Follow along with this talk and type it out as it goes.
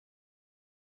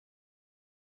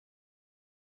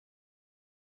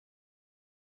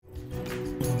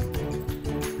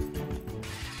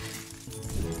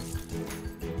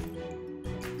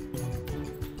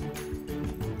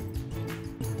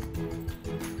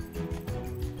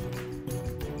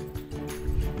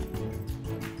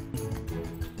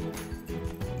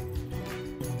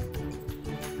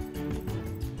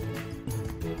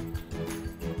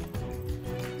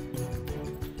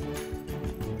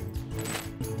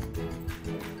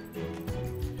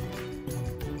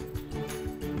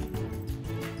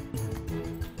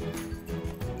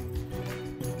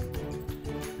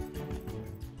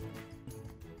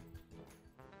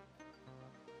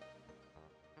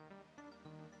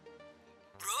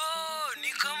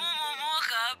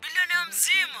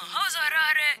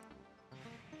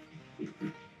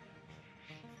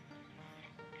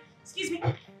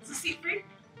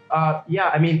Yeah,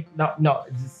 I mean, no,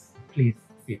 just please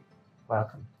sit.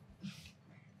 Welcome.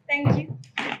 Thank you.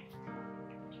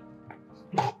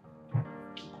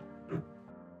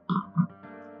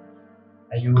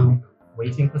 Are you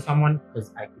waiting for someone?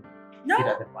 Because I could No, sit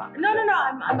at the bar. no.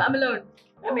 I'm alone.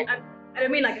 I mean, I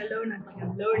don't mean like alone. I'm like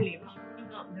I'm lonely. I'm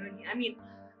not lonely. I mean,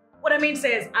 what I mean to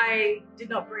say is I did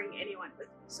not bring anyone with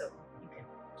me, so you can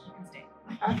stay.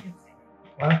 You can stay.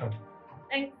 Welcome.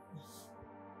 Thanks.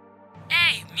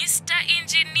 Hey, Mr.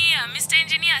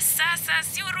 Engineer, sasa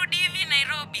si urudi hivi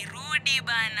Nairobi, rudi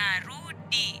bana,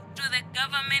 rudi to the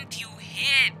government you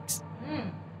hate.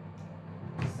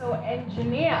 So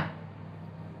engineer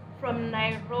from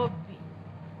Nairobi.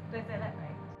 Did I say that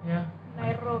right? Yeah.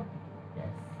 Nairobi.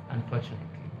 Yes,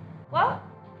 unfortunately. Well,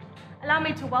 allow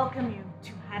me to welcome you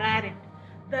to Harare,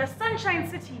 the sunshine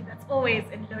city that's always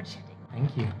in load shedding.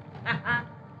 Thank you.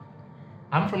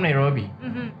 I'm from Nairobi,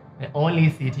 the only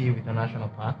city with a national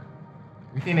park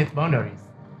within its boundaries.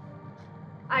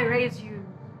 I raise you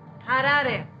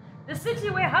Harare, the city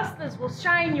where hustlers will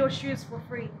shine your shoes for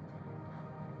free.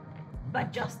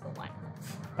 But just the one.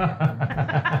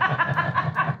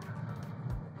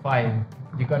 Fine,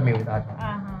 you got me with that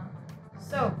one.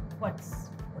 So, what's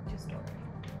your story?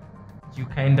 You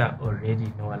kinda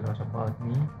already know a lot about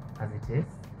me as it is.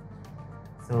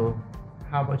 So,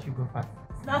 how about you go first?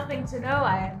 It's nothing to know.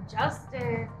 I am just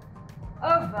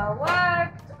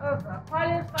overworked,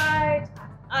 overqualified,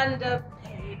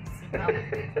 underpaid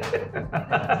Zimbabwe.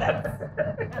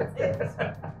 That's it.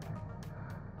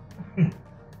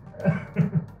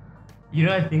 You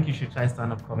know, I think you should try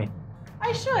stand-up comedy.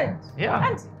 I should. Yeah.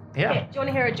 And, Yeah. Okay, do you want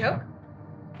to hear a joke?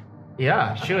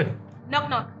 Yeah, should. Knock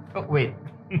knock. Oh, wait.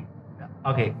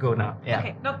 Okay, go now. Yeah.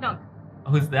 Okay, knock knock.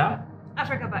 Who's there?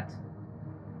 Africa, but.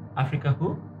 Africa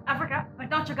who? Africa, but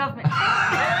not your government.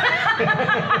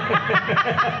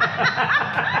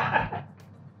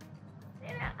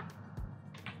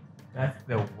 That's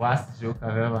the worst joke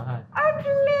I've ever had. Oh,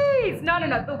 please. No.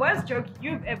 The worst joke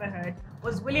you've ever heard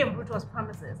was William Ruto's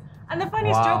promises. And the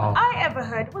funniest Wow. joke I ever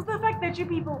heard was the fact that you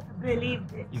people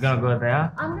believed it. You gonna go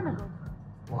there? I'm gonna go.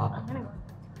 Wow. I'm gonna go.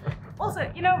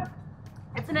 Also, you know,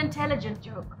 it's an intelligent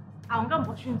joke.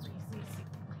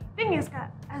 Thing is,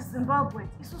 as Zimbabweans,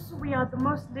 it's also we are the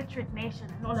most literate nation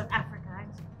in all of Africa. Right?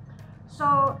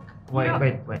 So, Wait. you know,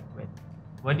 Wait.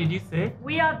 What did you say?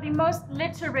 we are the most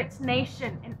literate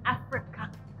nation in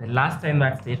Africa. The last time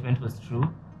that statement was true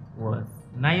was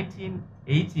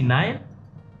 1989?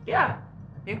 Yeah,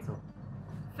 I think so.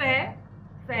 Fair,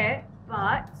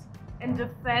 but in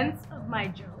defense of my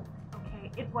joke,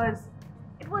 okay, it was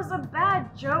a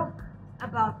bad joke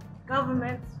about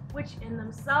governments, which in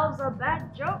themselves are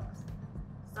bad jokes.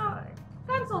 So it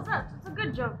cancels out. It's a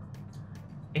good joke.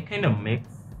 It kind of makes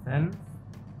sense,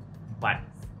 but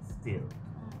still.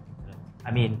 I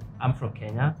mean, I'm from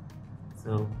Kenya,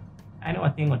 so I know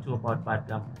a thing or two about bad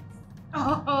governments.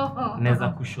 Neza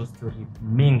kusho story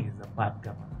mingi za bad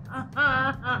government.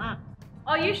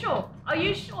 Are you sure? Are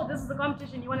you sure this is the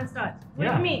competition you want to start?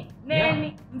 Yeah. With me,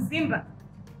 Neni Mzimba.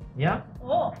 Yeah?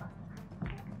 Oh.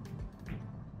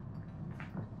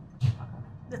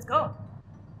 Let's go.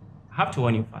 I have to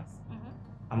warn you first.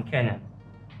 I'm Kenyan.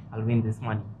 I'll win this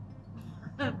money.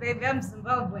 Baby, I'm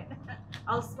Zimbabwean.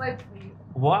 I'll swipe for you.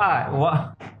 Why?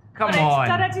 What? Come on.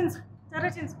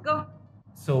 Taratins, go.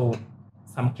 So,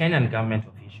 some Kenyan government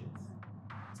officials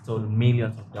stole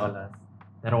millions of dollars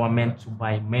that were meant to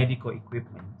buy medical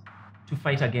equipment to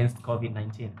fight against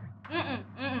COVID-19.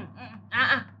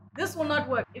 This will not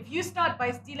work. If you start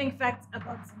by stealing facts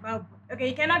about Zimbabwe, okay,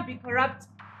 you cannot be corrupt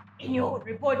in your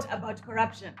report about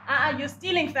corruption. You're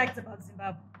stealing facts about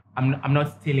Zimbabwe. I'm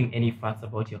not stealing any facts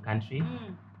about your country.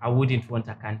 I wouldn't want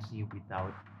a country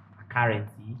without a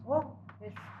currency. Oh,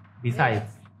 yes.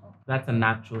 Besides, that's an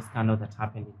actual scandal that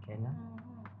happened in Kenya.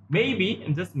 Maybe,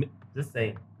 I'm just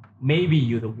saying, maybe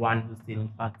you're the one who's stealing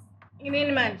facts. You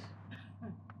mean, man?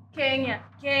 Kenya,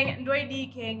 Ndoidi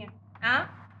Kenya. Huh?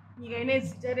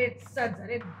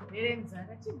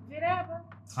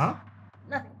 Huh?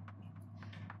 Nothing.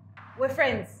 We're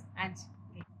friends, and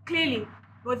clearly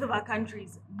both of our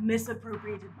countries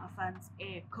misappropriated our funds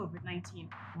in COVID-19.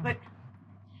 But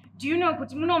do you know,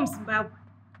 Zimbabwe,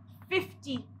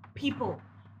 50 people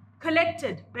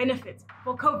collected benefits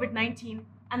for COVID-19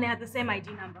 and they had the same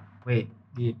ID number. Wait,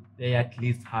 did they at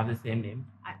least have the same name?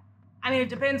 I mean, it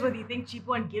depends whether you think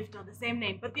Chipo and Gift are the same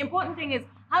name. But the important thing is,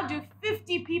 how do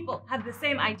 50 people have the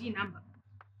same ID number?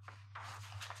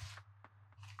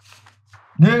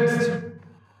 Next.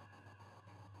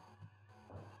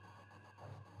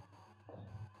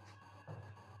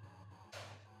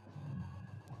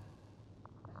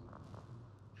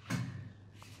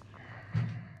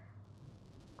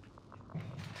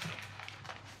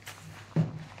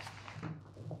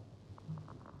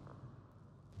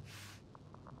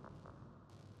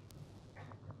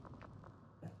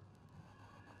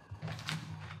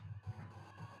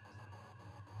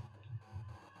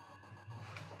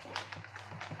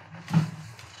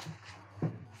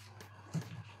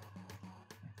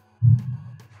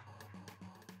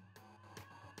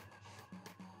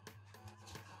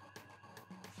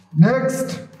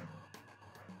 Next.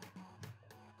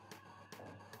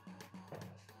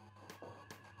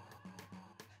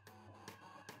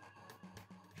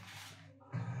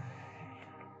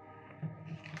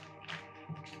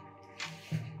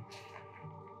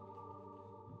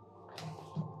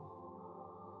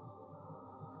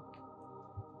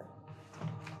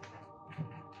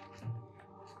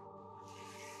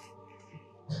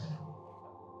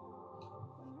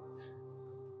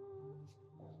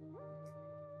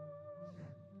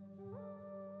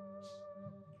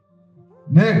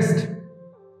 Next.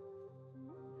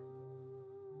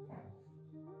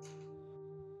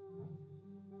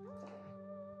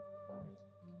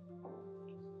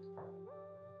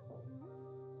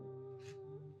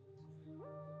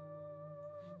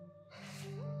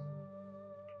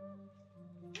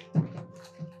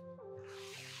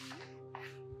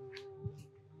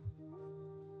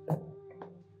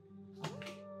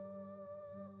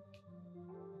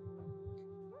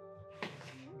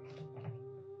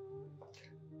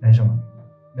 Naisha,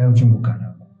 dai uchimbuka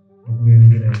nako.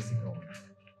 Tukubelekera isikaona.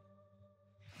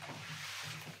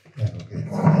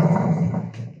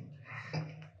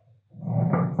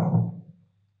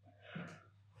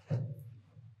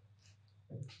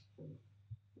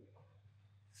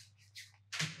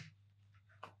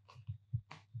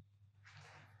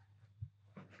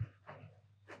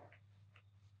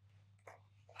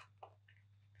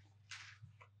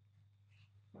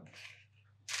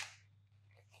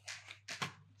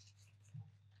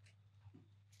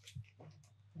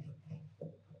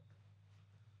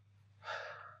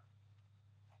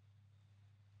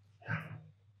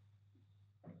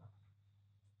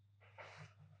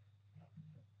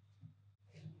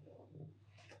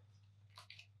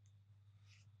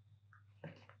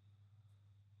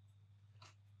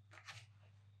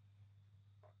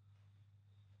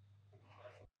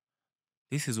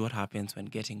 This is what happens when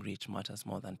getting rich matters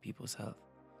more than people's health.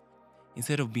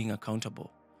 Instead of being accountable,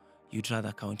 you'd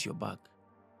rather count your bag.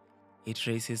 It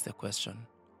raises the question,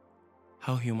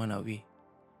 how human are we?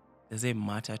 Does it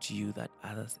matter to you that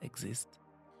others exist?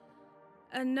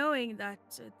 And knowing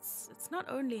that it's not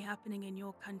only happening in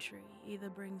your country either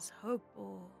brings hope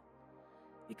or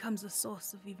becomes a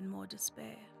source of even more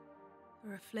despair. A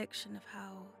reflection of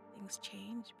how things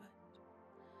change but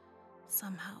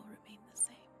somehow remain the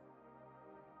same.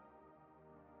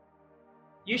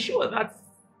 You sure that's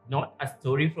not a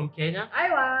story from Kenya?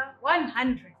 Iowa,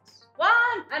 100%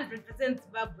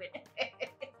 Zimbabwe.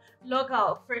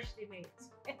 Local, freshly made.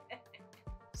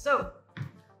 So,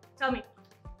 tell me,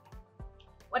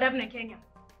 what happened in Kenya?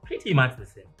 Pretty much the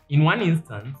same. In one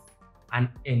instance, an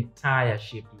entire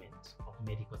shipment of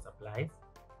medical supplies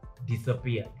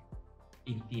disappeared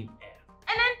in thin air.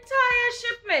 An entire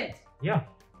shipment? Yeah.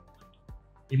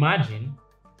 Imagine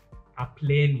a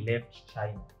plane left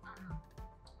China,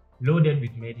 loaded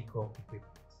with medical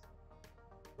equipment.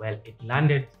 Well, it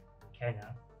landed in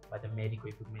Kenya, but the medical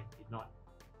equipment did not.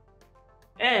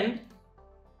 And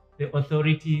the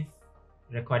authorities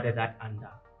recorded that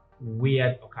under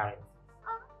weird occurrences.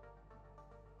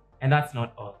 And that's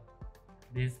not all.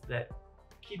 There's the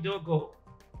kidogo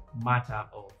matter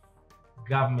of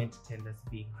government tenders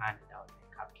being handed out like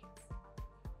cupcakes.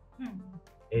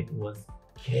 It was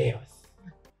chaos.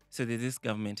 So there's this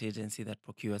government agency that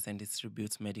procures and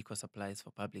distributes medical supplies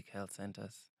for public health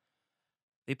centers.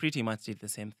 They pretty much did the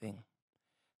same thing.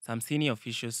 Some senior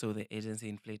officials saw the agency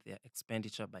inflate their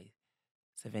expenditure by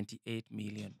 $78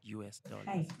 million.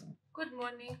 Hi, Good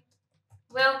morning.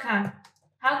 Welcome.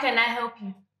 How can I help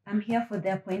you? I'm here for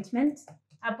the appointment.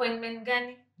 Appointment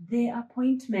gani? The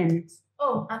appointment.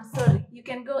 Oh, I'm sorry. You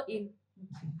can go in.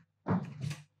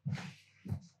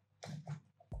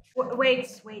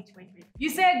 Wait. You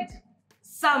said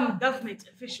some government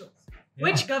officials. Yeah.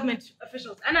 Which government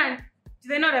officials? Anan, do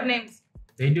they not have names?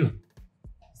 They do.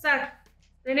 Sir,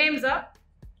 the names are?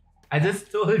 I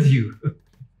just told you.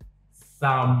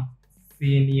 Some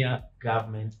senior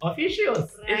government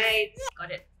officials. Right.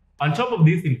 Got it. On top of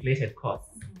these inflated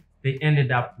costs, they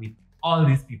ended up with all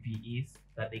these PPEs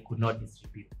that they could not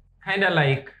distribute. Kind of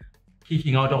like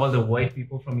kicking out all the white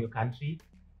people from your country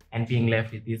and being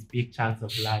left with these big chunks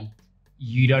of land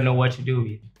you don't know what to do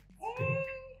with.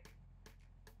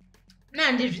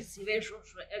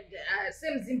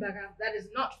 Same Zimbabwe, that is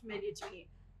not familiar to me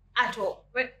at all.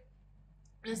 But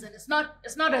listen, it's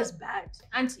not as bad,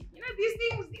 auntie. You know, these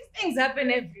things happen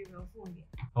everywhere.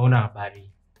 Oh no, Barry.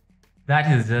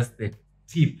 That is just the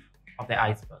tip of the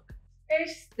iceberg.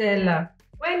 Stella,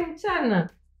 wewe ni mchana.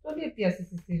 Tuambie pia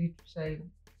sisi siri tushaini.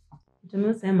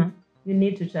 Tumesema, you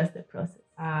need to trust the process.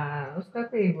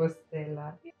 Usikate hivyo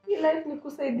Stella. Hii life ni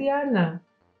kusaidiana.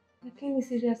 Lakini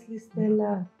seriously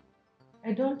Stella,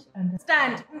 I don't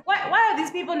understand. Stand. Why are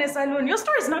these people in a saloon? Your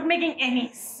story is not making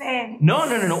any sense. No.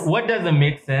 What doesn't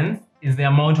make sense is the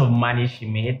amount of money she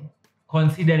made,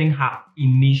 considering her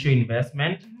initial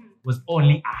investment was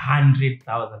only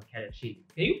 100,000 Kenyan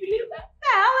shillings. Can you believe that? What the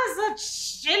hell is that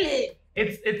shilling?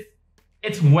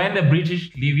 It's when the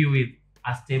British leave you with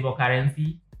a stable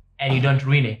currency and you don't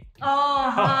ruin it.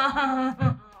 Oh,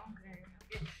 okay.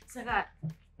 So that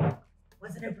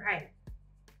was it a bribe?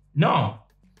 No,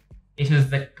 it was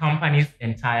the company's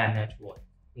entire net worth.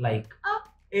 Like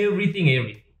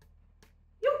everything.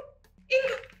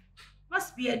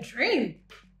 Must be a dream.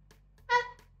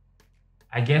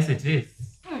 I guess it is.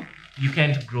 You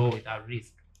can't grow without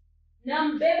risk.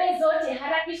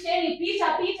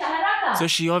 So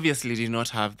she obviously did not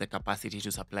have the capacity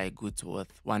to supply goods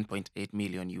worth $1.8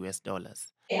 million.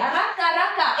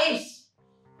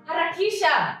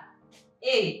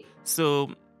 So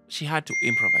she had to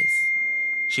improvise.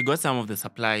 She got some of the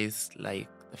supplies, like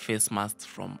the face masks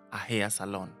from a hair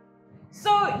salon.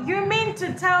 So you mean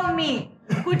to tell me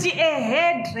Kuti, a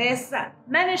hairdresser,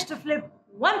 managed to flip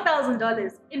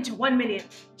 $1,000 into $1 million,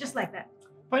 just like that?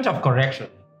 Point of correction.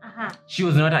 She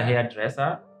was not a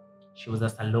hairdresser. She was a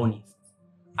salonist,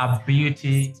 a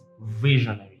beauty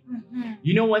visionary.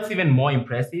 You know what's even more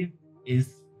impressive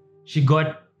is she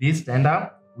got this tender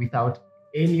without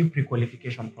any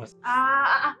pre-qualification process.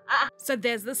 So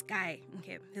there's this guy.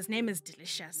 Okay, his name is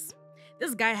Delicious.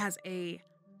 This guy has a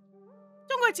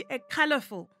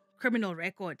colorful criminal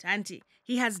record, auntie.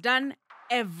 He has done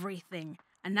everything,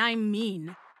 and I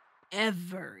mean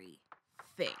everything.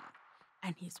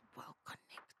 And he's well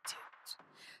connected.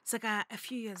 So a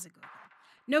few years ago,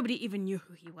 nobody even knew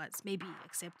who he was, maybe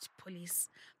except police.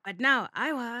 But now,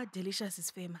 Delicious is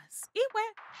famous.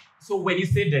 So when you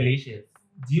say delicious,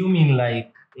 do you mean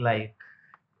like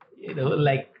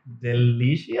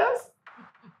delicious?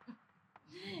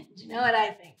 Do you know what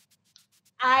I think?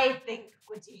 I think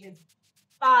Kuti, his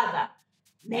father,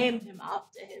 named him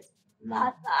after his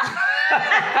mother.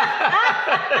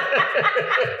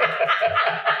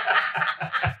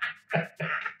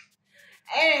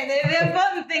 Anyway, the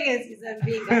important thing is he's a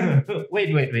Mbinga. Wait.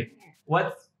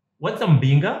 What's a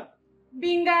Mbinga?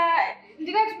 Mbinga,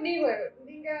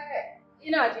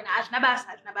 you know, Ashnabas.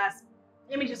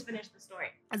 Let me just finish the story.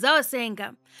 As I was saying,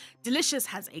 Delicious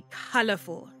has a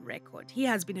colorful record. He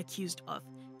has been accused of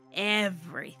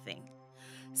everything.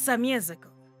 Some years ago,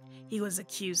 he was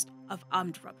accused of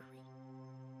armed robbery.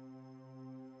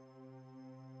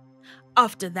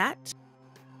 After that,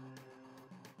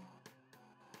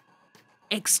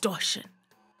 extortion.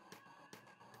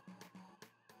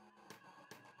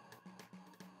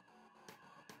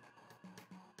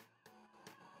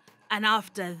 And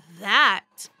after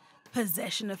that,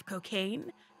 possession of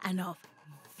cocaine and of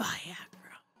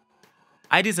Viagra.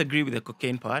 I disagree with the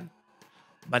cocaine part,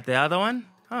 but the other one,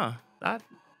 that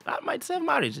might save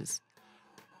marriages.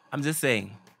 I'm just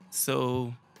saying.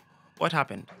 So, what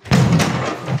happened?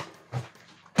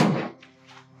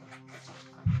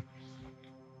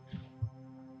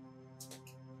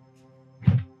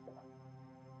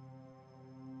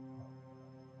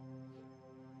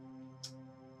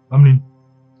 Amnin.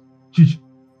 Chichi.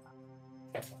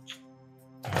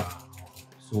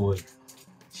 Sorry,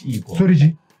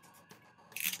 Chi.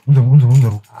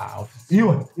 Unzaro.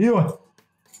 Iwa.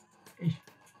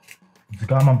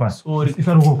 Zikama mpa. Sorry.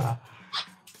 Isaruko.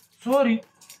 Sorry.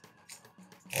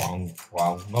 Wangu,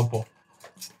 ngapo.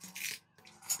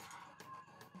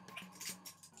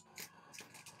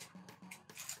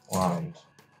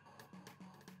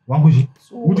 Wangu Chi.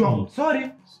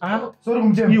 Sorry. Sorry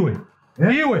kumchema.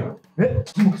 Iwe.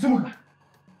 Sumuka.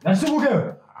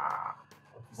 Nasumuka.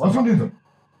 Wasundinza.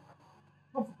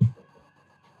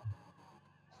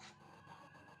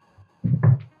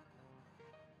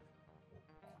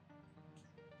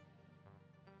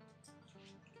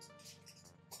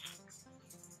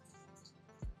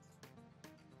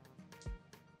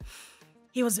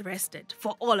 He was arrested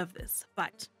for all of this,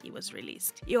 but he was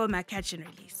released. He was my catch and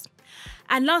release.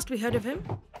 And last we heard of him,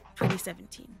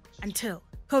 2017, until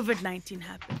COVID-19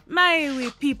 happened.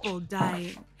 My people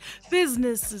dying,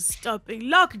 businesses stopping,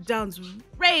 lockdowns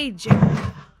raging.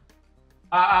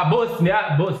 Boss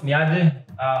niaje,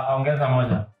 ongeza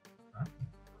moja.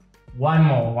 One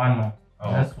more.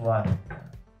 Just one.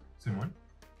 Simon?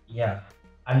 Yeah.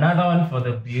 Another one for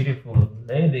the beautiful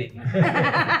lady.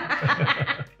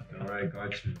 Alright,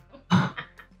 got you.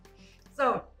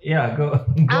 So, yeah, go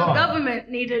our on. government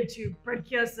needed to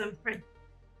procure some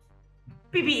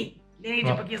PPE. They need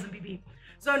to procure some PPE.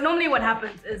 So normally what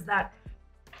happens is that,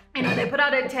 you know, they put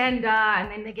out a tender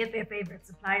and then they get their favorite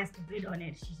suppliers to bid on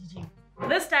it.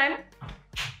 This time,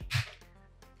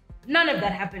 None of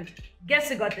that happened. Guess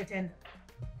who got the tender?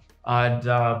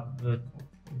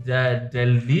 The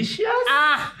delicious?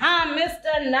 Aha,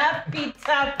 Mr. Nappy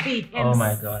Tappy himself. Oh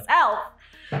my God.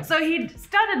 So he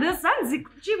started this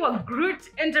Zimbabwe Groot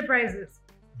Enterprises.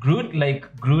 Groot,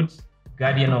 like Groot,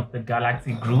 Guardian of the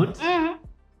Galaxy Groot? Mm-hmm.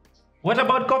 What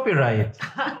about copyright?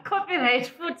 Copyright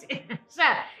foot.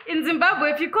 In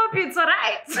Zimbabwe, if you copy, it's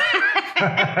alright.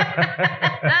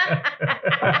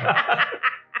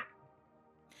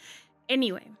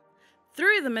 Anyway,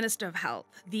 through the Minister of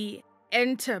Health, the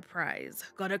enterprise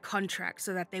got a contract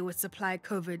so that they would supply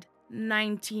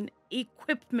COVID-19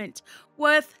 equipment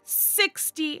worth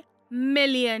 $60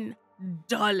 million.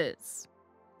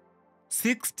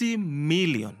 60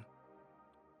 million?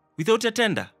 Without a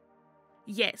tender?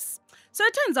 Yes. So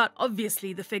it turns out,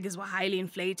 obviously, the figures were highly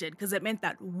inflated because it meant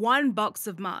that one box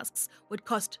of masks would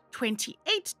cost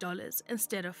 $28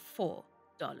 instead of $4.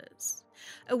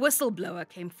 A whistleblower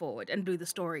came forward and blew the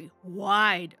story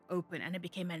wide open, and it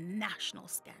became a national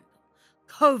scandal.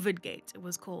 COVIDgate, it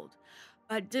was called.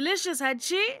 But Delicious had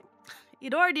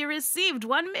he'd already received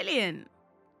 $1 million.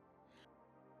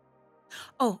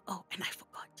 Oh, and I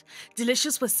forgot.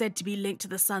 Delicious was said to be linked to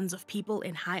the sons of people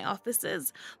in high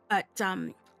offices, but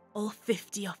all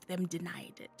 50 of them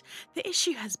denied it. The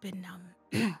issue has been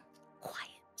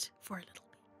quiet for a little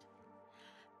bit.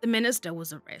 The minister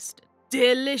was arrested.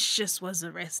 Delicious was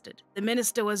arrested. The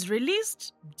minister was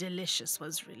released. Delicious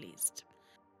was released.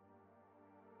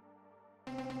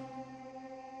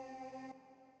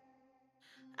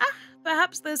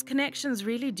 Perhaps those connections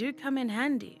really do come in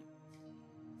handy.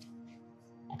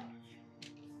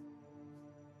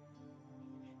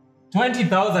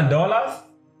 $20,000?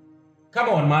 Come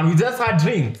on, man, we just had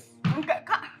drinks.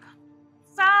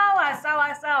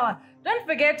 Sawa. Don't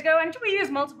forget, and we use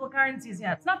multiple currencies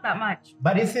here. It's not that much.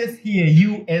 But it says here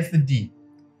USD.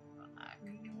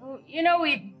 You know,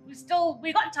 we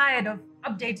got tired of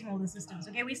updating all the systems,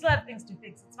 okay? We still have things to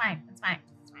fix. It's fine.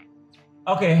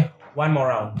 Okay, one more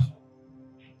round.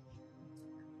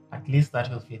 At least that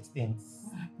will fix things.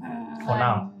 For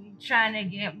now. You're trying to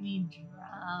get me drunk.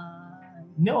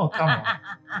 No, come on.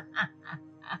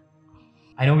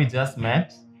 I know we just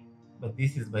met, but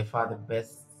this is by far the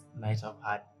best night I've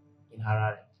had in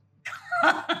Harare.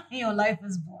 Your life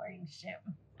is boring, Shem.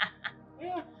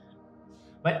 Yeah.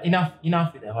 But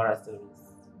enough with the horror stories.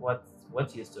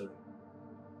 What's your story?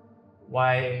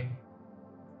 Why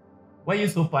are you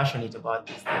so passionate about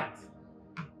these things?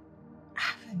 I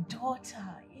have a daughter.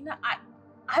 You know,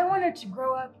 I wanted to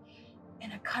grow up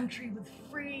in a country with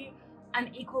free and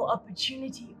equal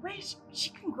opportunity where she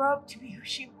can grow up to be who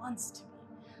she wants to be,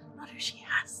 not who she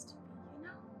has to be, you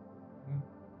know?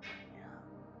 Yeah.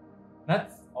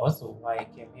 That's also why I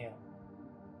came here,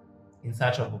 in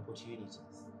search of opportunities.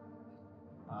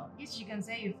 Well, at least you can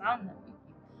say you found them.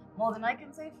 More than I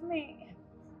can say for me.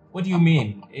 What do you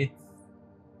mean?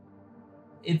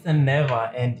 It's a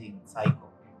never-ending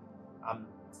cycle. I'm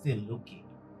still looking.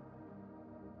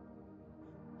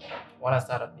 Want to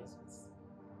start a business?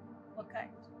 What kind?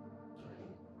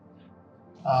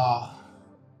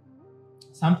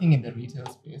 Something in the retail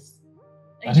space.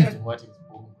 That is what is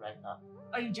booming right now.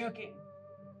 Are you joking?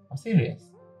 I'm serious.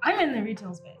 I'm in the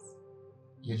retail space.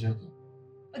 You're joking.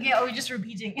 Okay, are we just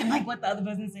repeating like what the other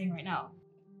person's saying right now?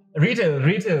 Retail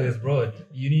is broad.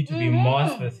 You need to be more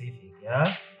specific,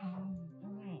 yeah?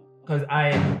 Because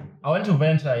I want to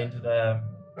venture into the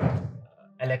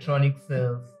electronic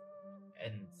sales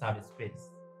and service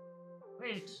space.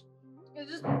 Wait,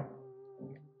 is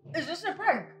this a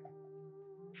prank?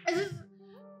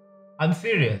 I'm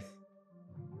serious.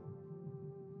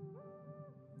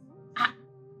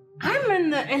 I'm in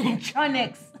the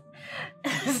electronics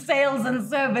sales and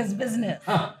service business.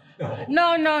 No.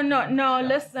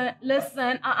 Listen.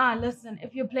 Listen.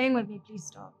 If you're playing with me, please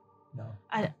stop. No.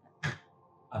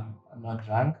 I'm not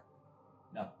drunk.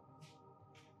 No.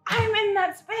 I'm in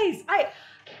that space.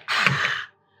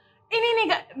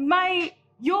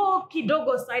 Your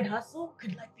kidogo side hustle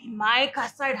could like be my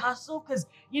side hustle, because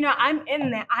you know I'm in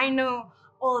there. I know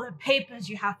all the papers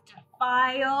you have to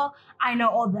file. I know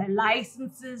all the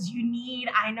licenses you need.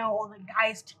 I know all the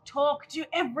guys to talk to.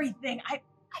 Everything.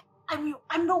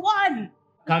 I'm the one.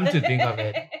 Come to think of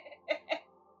it,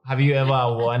 have you ever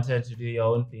wanted to do your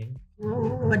own thing?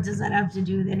 What does that have to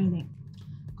do with anything?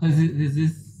 Because there's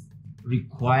this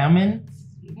requirement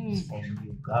from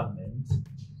your government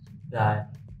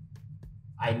that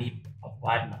I need a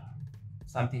partner.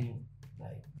 Something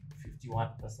like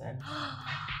 51%.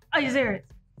 Are you serious?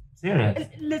 Serious?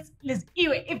 Listen,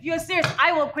 if you're serious,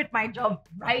 I will quit my job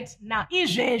right now.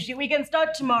 We can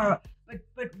start tomorrow.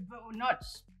 But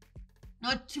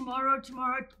not tomorrow.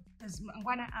 because I'm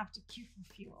gonna have to queue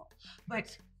for fuel.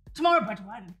 But tomorrow but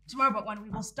one, we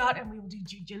will start and we will do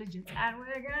due diligence, and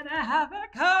we're gonna have a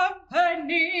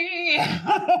company.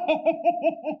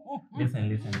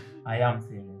 Listen. I am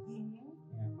serious.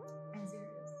 I'm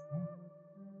serious.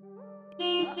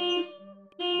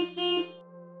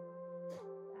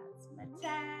 That's my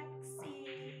taxi.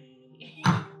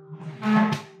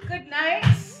 Good night.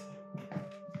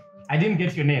 I didn't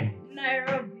get your name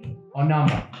Nairobi. or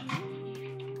number.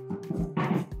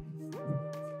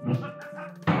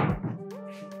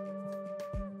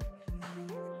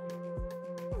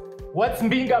 What's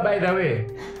Mbinga, by the way?